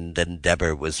sustained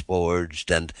endeavour was forged,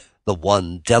 and the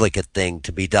one delicate thing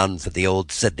to be done for the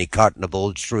old Sidney Carton of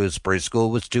old Shrewsbury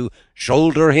School was to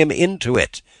shoulder him into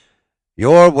it.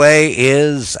 "Your way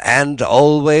is, and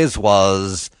always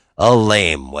was, a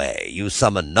lame way. You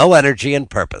summon no energy and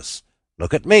purpose.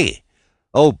 Look at me."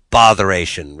 "Oh,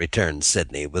 botheration," returned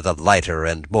Sidney, with a lighter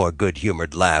and more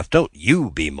good-humoured laugh. "Don't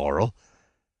you be moral."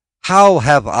 "How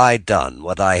have I done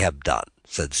what I have done?"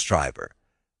 said Stryver.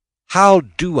 "How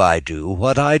do I do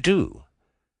what I do?"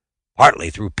 "Partly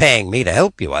through paying me to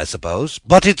help you, I suppose.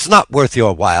 But it's not worth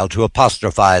your while to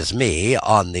apostrophize me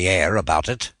on the air about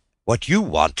it. What you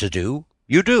want to do,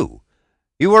 you do.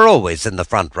 You were always in the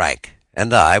front rank,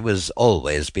 and I was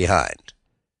always behind."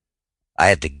 "I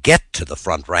had to get to the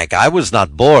front rank. I was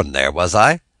not born there, was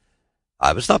I?"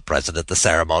 "I was not present at the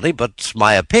ceremony, but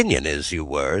my opinion is you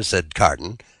were," said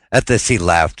Carton. At this he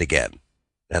laughed again,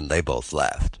 and they both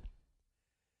laughed.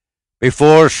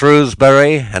 "Before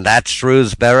Shrewsbury, and at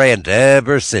Shrewsbury, and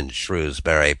ever since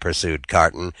Shrewsbury," pursued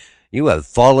Carton, "you have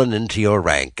fallen into your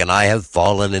rank, and I have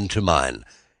fallen into mine.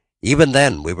 Even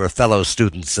then we were fellow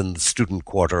students in the student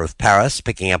quarter of Paris,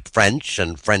 picking up French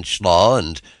and French law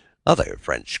and other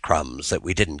French crumbs that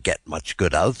we didn't get much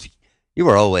good of. You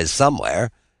were always somewhere,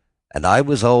 and I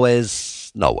was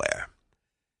always nowhere.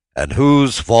 And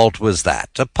whose fault was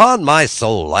that? Upon my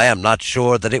soul, I am not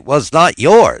sure that it was not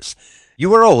yours.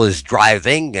 You were always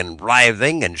driving and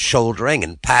writhing and shouldering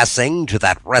and passing to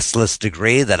that restless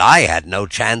degree that I had no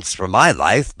chance for my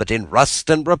life but in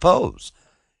rust and repose.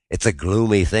 It's a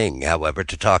gloomy thing, however,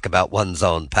 to talk about one's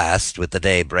own past with the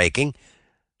day breaking.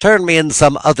 Turn me in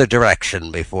some other direction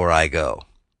before I go."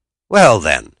 "Well,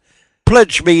 then,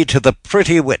 pledge me to the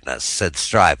pretty witness," said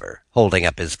Stryver, holding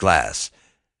up his glass.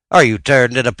 "Are you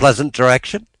turned in a pleasant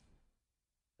direction?"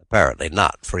 Apparently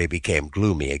not, for he became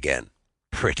gloomy again.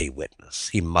 "Pretty witness,"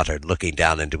 he muttered, looking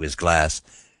down into his glass.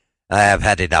 "I have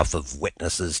had enough of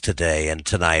witnesses today and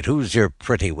tonight. Who's your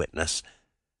pretty witness?"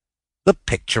 "The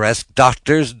picturesque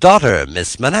doctor's daughter,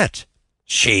 Miss Manette."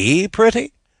 "She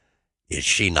pretty?" "Is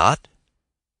she not?"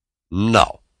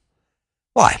 "No."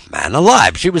 "Why, man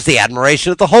alive, she was the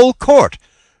admiration of the whole court."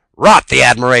 "Rot the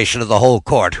admiration of the whole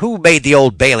court. Who made the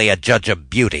Old Bailey a judge of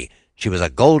beauty? She was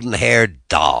a golden-haired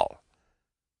doll."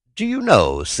 "Do you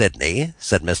know, Sidney,"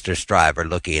 said Mr. Stryver,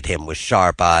 looking at him with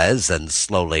sharp eyes, and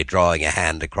slowly drawing a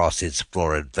hand across his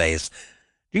florid face,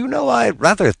 "do you know, I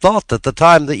rather thought at the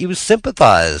time that you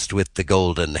sympathized with the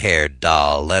golden-haired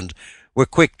doll, and were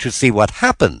quick to see what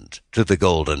happened to the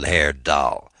golden-haired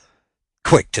doll.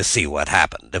 quick to see what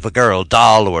happened. If a girl,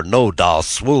 doll or no doll,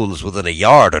 swoons within a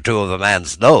yard or two of a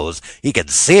man's nose, he can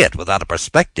see it without a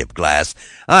perspective glass.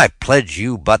 I pledge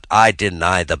you, but I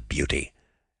deny the beauty.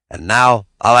 And now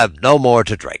I'll have no more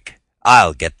to drink.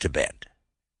 I'll get to bed."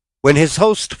 When his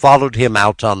host followed him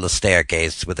out on the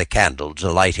staircase with a candle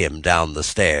to light him down the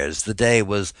stairs, the day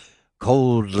was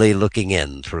coldly looking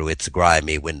in through its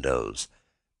grimy windows.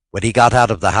 When he got out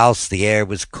of the house, the air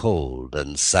was cold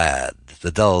and sad,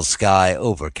 the dull sky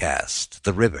overcast,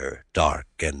 the river dark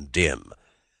and dim,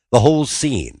 the whole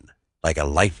scene like a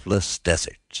lifeless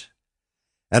desert.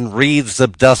 And wreaths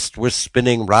of dust were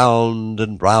spinning round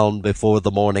and round before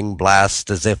the morning blast,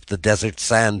 as if the desert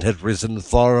sand had risen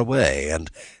far away, and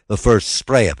the first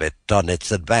spray of it on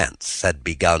its advance had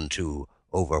begun to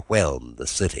overwhelm the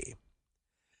city.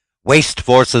 Waste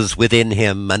forces within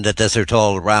him, and a desert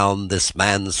all round, this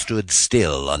man stood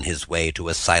still on his way to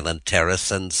a silent terrace,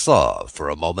 and saw, for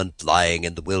a moment, lying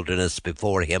in the wilderness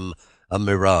before him, a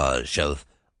mirage of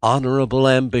honorable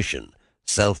ambition,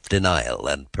 self-denial,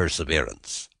 and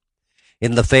perseverance.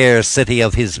 In the fair city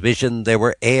of his vision there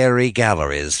were airy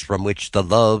galleries from which the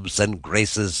loves and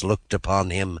graces looked upon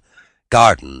him,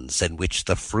 gardens in which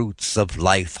the fruits of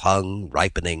life hung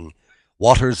ripening,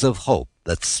 waters of hope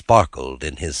that sparkled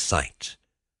in his sight.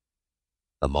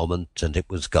 A moment, and it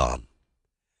was gone.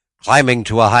 Climbing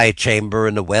to a high chamber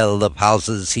in a well of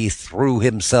houses, he threw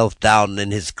himself down in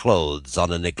his clothes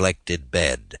on a neglected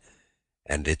bed,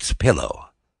 and its pillow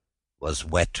was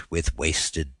wet with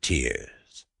wasted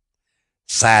tears.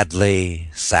 Sadly,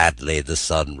 sadly the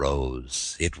sun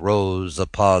rose. It rose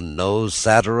upon no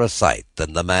sadder a sight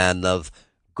than the man of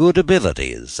good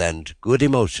abilities and good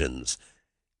emotions,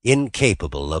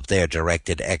 incapable of their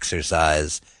directed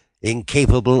exercise,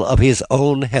 incapable of his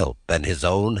own help and his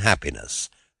own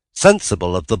happiness,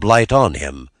 sensible of the blight on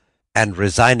him, and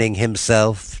resigning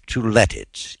himself to let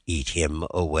it eat him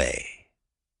away.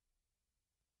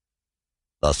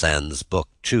 Thus ends Book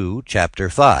 2, Chapter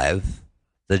 5,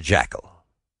 The Jackal.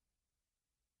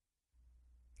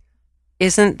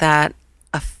 Isn't that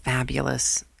a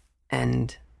fabulous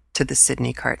end to the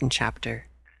Sidney Carton chapter?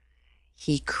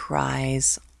 He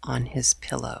cries on his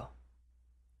pillow.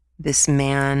 This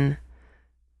man,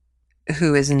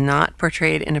 who is not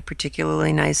portrayed in a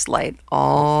particularly nice light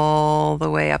all the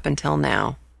way up until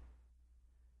now,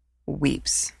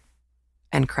 weeps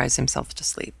and cries himself to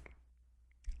sleep.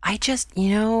 I just,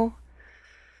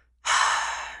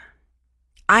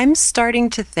 I'm starting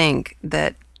to think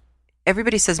that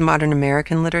everybody says modern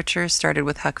American literature started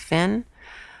with Huck Finn.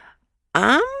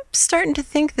 I'm starting to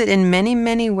think that in many,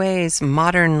 many ways,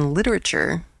 modern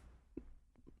literature,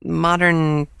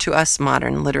 to us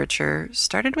modern literature,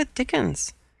 started with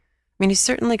Dickens. I mean, he's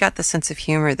certainly got the sense of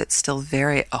humor that's still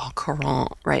very au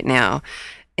courant right now.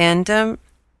 And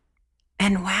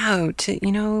wow,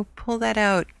 to, pull that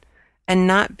out and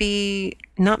not be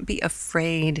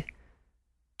afraid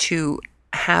to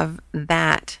have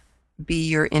that be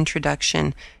your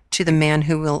introduction to the man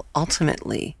who will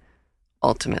ultimately,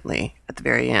 at the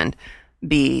very end,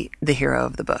 be the hero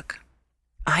of the book.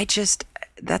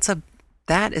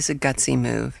 That is a gutsy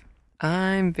move.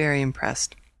 I'm very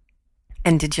impressed.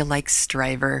 And did you like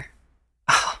Stryver?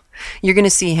 Oh, you're going to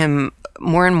see him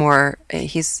more and more.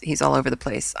 He's all over the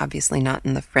place. Obviously not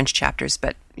in the French chapters,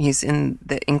 but he's in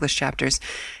the English chapters.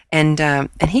 And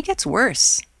he gets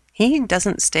worse. He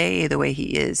doesn't stay the way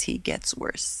he is. He gets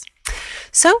worse.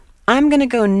 So I'm going to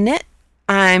go knit.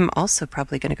 I'm also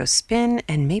probably going to go spin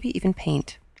and maybe even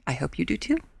paint. I hope you do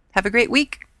too. Have a great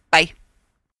week. Bye.